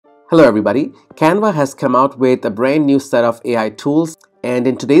Hello everybody, Canva has come out with a brand new set of AI tools, and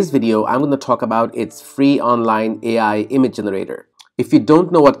in today's video I'm going to talk about its free online AI image generator. If you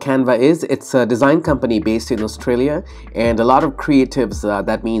don't know what Canva is, it's a design company based in Australia, and a lot of creatives,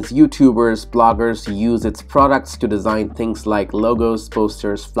 that means YouTubers, bloggers, use its products to design things like logos,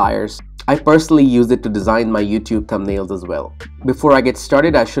 posters, flyers. I personally use it to design my YouTube thumbnails as well. Before I get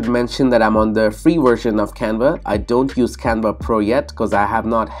started, I should mention that I'm on the free version of Canva. I don't use Canva Pro yet because I have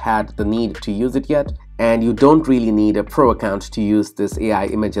not had the need to use it yet. And you don't really need a pro account to use this AI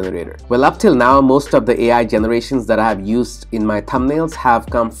image generator. Well, up till now, most of the AI generations that I have used in my thumbnails have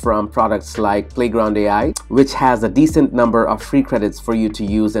come from products like Playground AI, which has a decent number of free credits for you to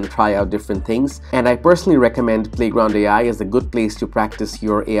use and try out different things. And I personally recommend Playground AI as a good place to practice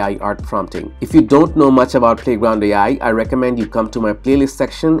your AI art prompting. If you don't know much about Playground AI, I recommend you come to my playlist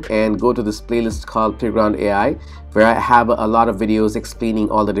section and go to this playlist called Playground AI, where I have a lot of videos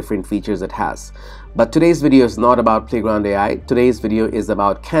explaining all the different features it has. But today's video is not about Playground AI. Today's video is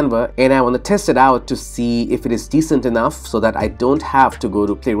about Canva, and I want to test it out to see if it is decent enough so that I don't have to go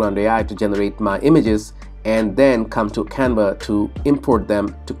to Playground AI to generate my images and then come to Canva to import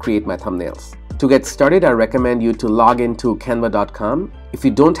them to create my thumbnails. To get started, I recommend you to log into canva.com. If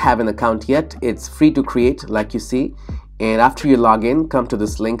you don't have an account yet, it's free to create like you see. And after you log in, come to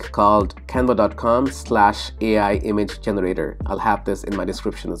this link called canva.com/AI image generator. I'll have this in my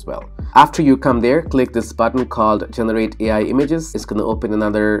description as well. After you come there, click this button called Generate AI Images. It's going to open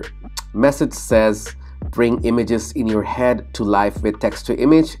another message says bring images in your head to life with text to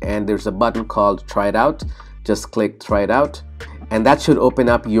image, and there's a button called Try It Out. Just click Try It Out, and that should open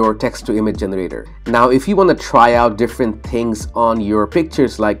up your text to image generator. Now, if you want to try out different things on your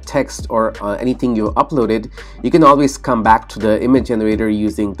pictures like text or anything you uploaded, you can always come back to the image generator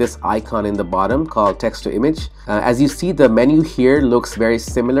using this icon in the bottom called text to image. As you see, the menu here looks very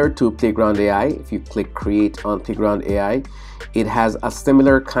similar to Playground AI. If you click create on Playground AI, it has a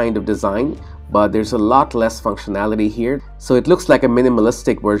similar kind of design, but there's a lot less functionality here. So it looks like a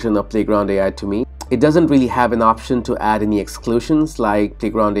minimalistic version of Playground AI to me. It doesn't really have an option to add any exclusions like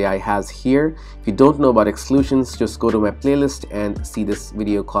Playground AI has here. If you don't know about exclusions, just go to my playlist and see this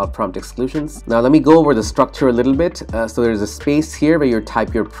video called Prompt Exclusions. Now let me go over the structure a little bit. So there's a space here where you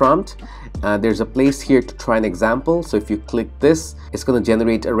type your prompt. There's a place here to try an example. So if you click this, it's going to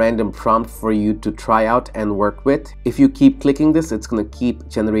generate a random prompt for you to try out and work with. If you keep clicking this, it's going to keep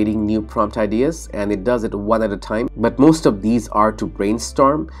generating new prompt ideas, and it does it one at a time. But most of these are to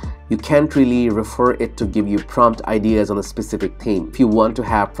brainstorm. You can't really refer it to give you prompt ideas on a specific theme. If you want to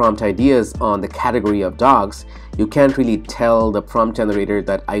have prompt ideas on the category of dogs, you can't really tell the prompt generator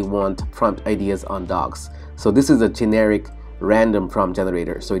that I want prompt ideas on dogs. So this is a generic random prompt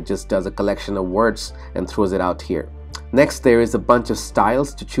generator. So it just does a collection of words and throws it out here. Next, there is a bunch of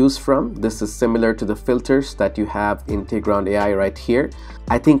styles to choose from. This is similar to the filters that you have in Playground AI right here.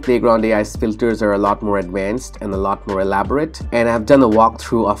 I think Playground AI's filters are a lot more advanced and a lot more elaborate, and I've done a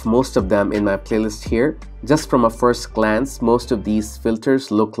walkthrough of most of them in my playlist here. Just from a first glance, most of these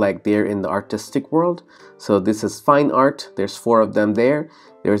filters look like they're in the artistic world. So this is fine art. There's 4 of them there.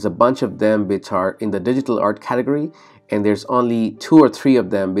 There's a bunch of them which are in the digital art category, and there's only 2 or 3 of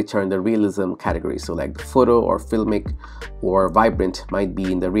them which are in the realism category. So like the photo or filmic or vibrant might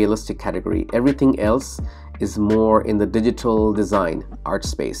be in the realistic category. Everything else is more in the digital design art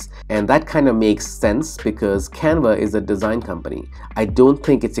space, and that kind of makes sense because Canva is a design company. I don't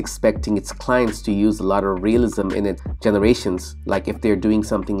think it's expecting its clients to use a lot of realism in its generations. Like if they're doing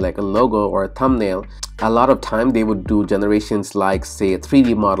something like a logo or a thumbnail, a lot of time they would do generations like say a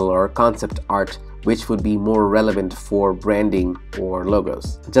 3D model or concept art, which would be more relevant for branding or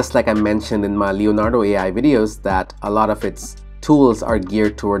logos. Just like I mentioned in my Leonardo AI videos that a lot of its tools are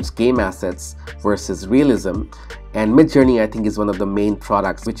geared towards game assets versus realism, and Midjourney I think is one of the main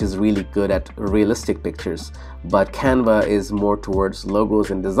products which is really good at realistic pictures, but Canva is more towards logos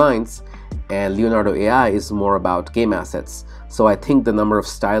and designs, and Leonardo AI is more about game assets. So I think the number of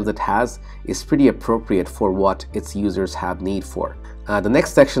styles it has is pretty appropriate for what its users have need for. The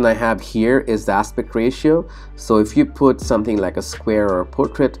next section I have here is the aspect ratio. So if you put something like a square or a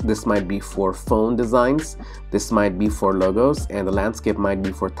portrait, this might be for phone designs, this might be for logos, and the landscape might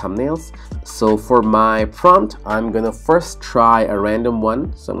be for thumbnails. So for my prompt, I'm gonna first try a random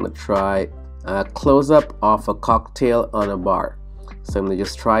one. So I'm gonna try a close-up of a cocktail on a bar. So I'm gonna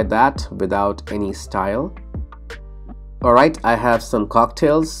just try that without any style. Alright, I have some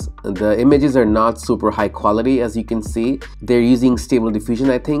cocktails. The images are not super high quality, as you can see. They're using stable diffusion,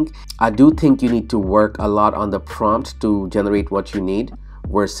 I think. I do think you need to work a lot on the prompt to generate what you need.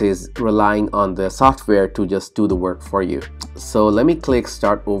 versus relying on the software to just do the work for you. So let me click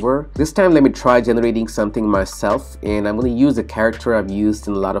start over. This time let me try generating something myself, and I'm going to use a character I've used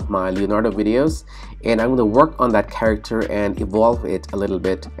in a lot of my Leonardo videos, and I'm going to work on that character and evolve it a little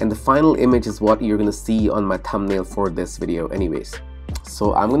bit, and the final image is what you're going to see on my thumbnail for this video anyways.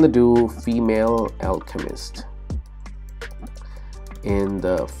 So I'm going to do female alchemist in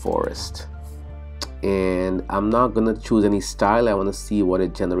the forest, and I'm not gonna choose any style. I want to see what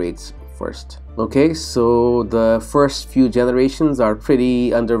it generates first. Okay, so the first few generations are pretty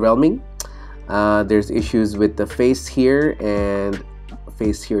underwhelming. There's issues with the face here and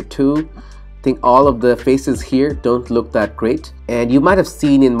face here too. I think all of the faces here don't look that great, and you might have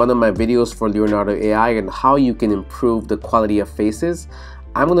seen in one of my videos for Leonardo AI and how you can improve the quality of faces.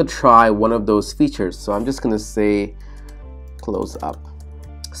 I'm gonna try one of those features, so I'm just gonna say close up.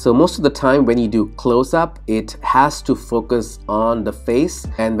 So most of the time when you do close up, it has to focus on the face,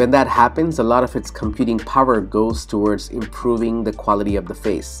 and when that happens, a lot of its computing power goes towards improving the quality of the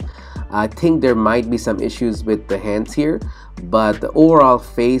face. I think there might be some issues with the hands here, but the overall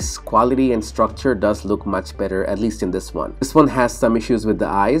face quality and structure does look much better, at least in this one. This one has some issues with the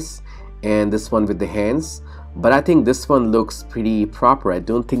eyes, and this one with the hands, but I think this one looks pretty proper. I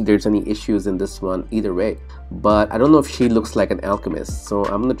don't think there's any issues in this one either way, but I don't know if she looks like an alchemist. So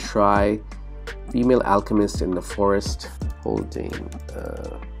I'm gonna try female alchemist in the forest holding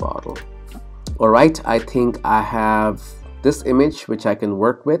a bottle. All right, I think I have this image which I can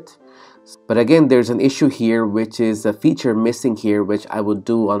work with, but again there's an issue here, which is a feature missing here, which I would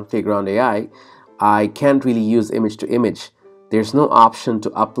do on Playground AI. I can't really use image to image. There's no option to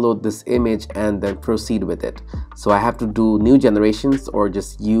upload this image and then proceed with it. So I have to do new generations or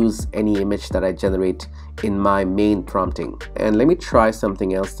just use any image that I generate in my main prompting. And let me try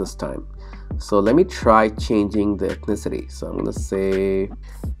something else this time. So let me try changing the ethnicity. So I'm gonna say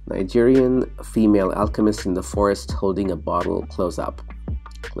Nigerian female alchemist in the forest holding a bottle, close up.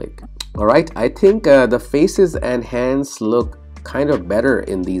 Click. All right, I think the faces and hands look kind of better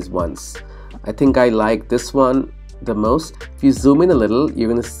in these ones. I think I like this one the most. If you zoom in a little, you're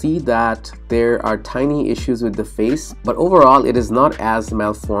going to see that there are tiny issues with the face, but overall it is not as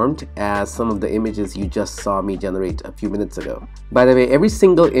malformed as some of the images you just saw me generate a few minutes ago. By the way, every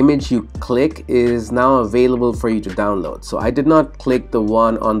single image you click is now available for you to download. So I did not click the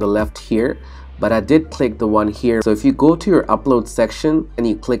one on the left here, but I did click the one here. So if you go to your upload section and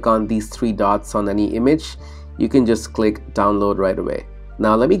you click on these three dots on any image, you can just click download right away.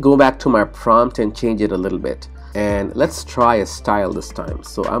 Now let me go back to my prompt and change it a little bit. And let's try a style this time.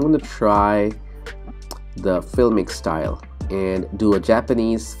 So I'm going to try the filmic style and do a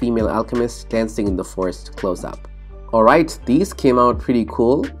Japanese female alchemist dancing in the forest close up. All right, these came out pretty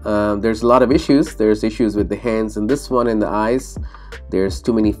cool. There's a lot of issues. There's issues with the hands in this one and the eyes. There's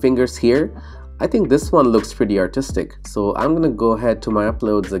too many fingers here. I think this one looks pretty artistic. So I'm going to go ahead to my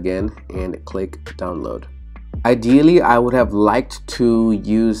uploads again and click download. Ideally, I would have liked to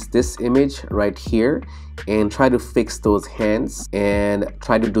use this image right here and try to fix those hands and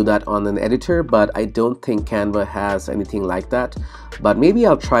try to do that on an editor, but I don't think Canva has anything like that. But maybe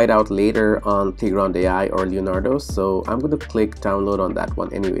I'll try it out later on Playground AI or Leonardo. So I'm going to click download on that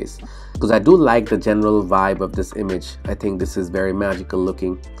one anyways, because I do like the general vibe of this image. I think this is very magical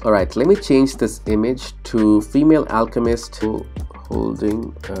looking. All right, let me change this image to female alchemist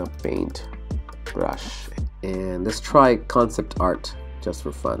holding a paint brush, and let's try concept art just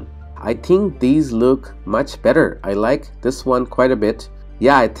for fun. I think these look much better. I like this one quite a bit.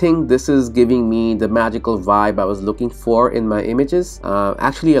 Yeah, I think this is giving me the magical vibe I was looking for in my images.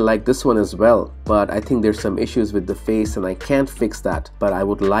 Actually, I like this one as well, but I think there's some issues with the face and I can't fix that. But I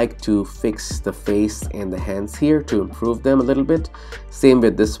would like to fix the face and the hands here to improve them a little bit. Same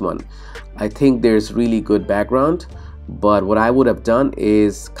with this one. I think there's really good background, but what I would have done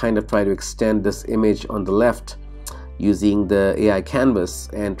is kind of try to extend this image on the left using the AI canvas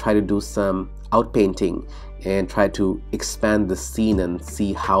and try to do some outpainting and try to expand the scene and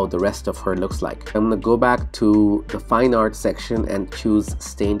see how the rest of her looks like. I'm gonna go back to the fine art section and choose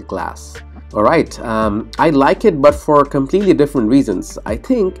stained glass. All right, I like it, but for completely different reasons. I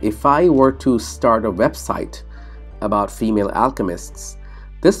think if I were to start a website about female alchemists,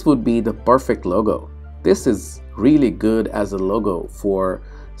 this would be the perfect logo. This is really good as a logo for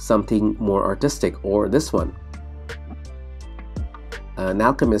something more artistic, or this one. An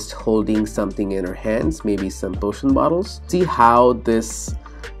alchemist holding something in her hands, maybe some potion bottles. See how this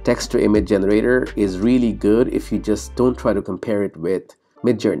text to image generator is really good if you just don't try to compare it with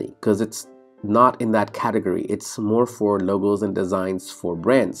Midjourney, because it's not in that category. It's more for logos and designs for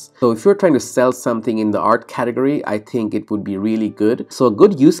brands. So if you're trying to sell something in the art category, I think it would be really good. So a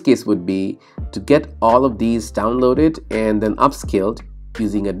good use case would be to get all of these downloaded and then upscaled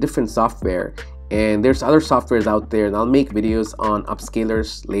using a different software. And there's other softwares out there, and I'll make videos on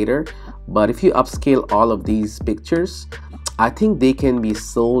upscalers later. But if you upscale all of these pictures, I think they can be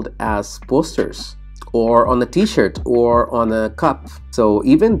sold as posters or on a t-shirt or on a cup. So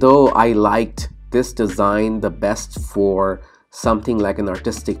even though I liked this design the best for something like an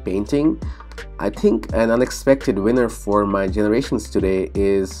artistic painting, I think an unexpected winner for my generations today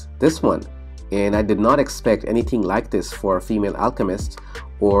is this one. And I did not expect anything like this for a female alchemist,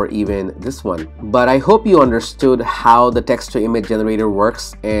 or even this one. But I hope you understood how the text-to-image generator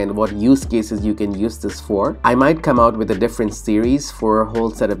works and what use cases you can use this for. I might come out with a different series for a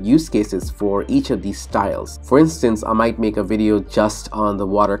whole set of use cases for each of these styles. For instance, I might make a video just on the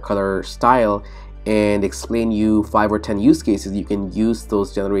watercolor style and explain you 5 or 10 use cases you can use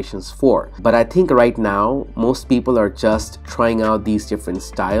those generations for. But I think right now, most people are just trying out these different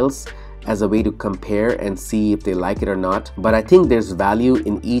styles as a way to compare and see if they like it or not. But I think there's value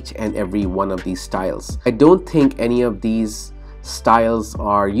in each and every one of these styles. I don't think any of these styles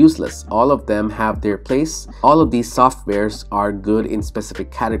are useless. All of them have their place. All of these softwares are good in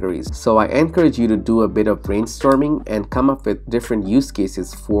specific categories. So I encourage you to do a bit of brainstorming and come up with different use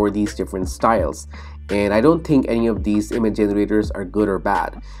cases for these different styles. And I don't think any of these image generators are good or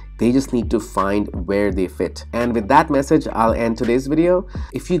bad. They just need to find where they fit. And with that message, I'll end today's video.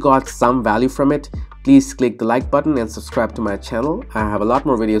 If you got some value from it, please click the like button and subscribe to my channel. I have a lot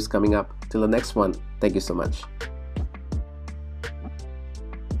more videos coming up. Till the next one, thank you so much.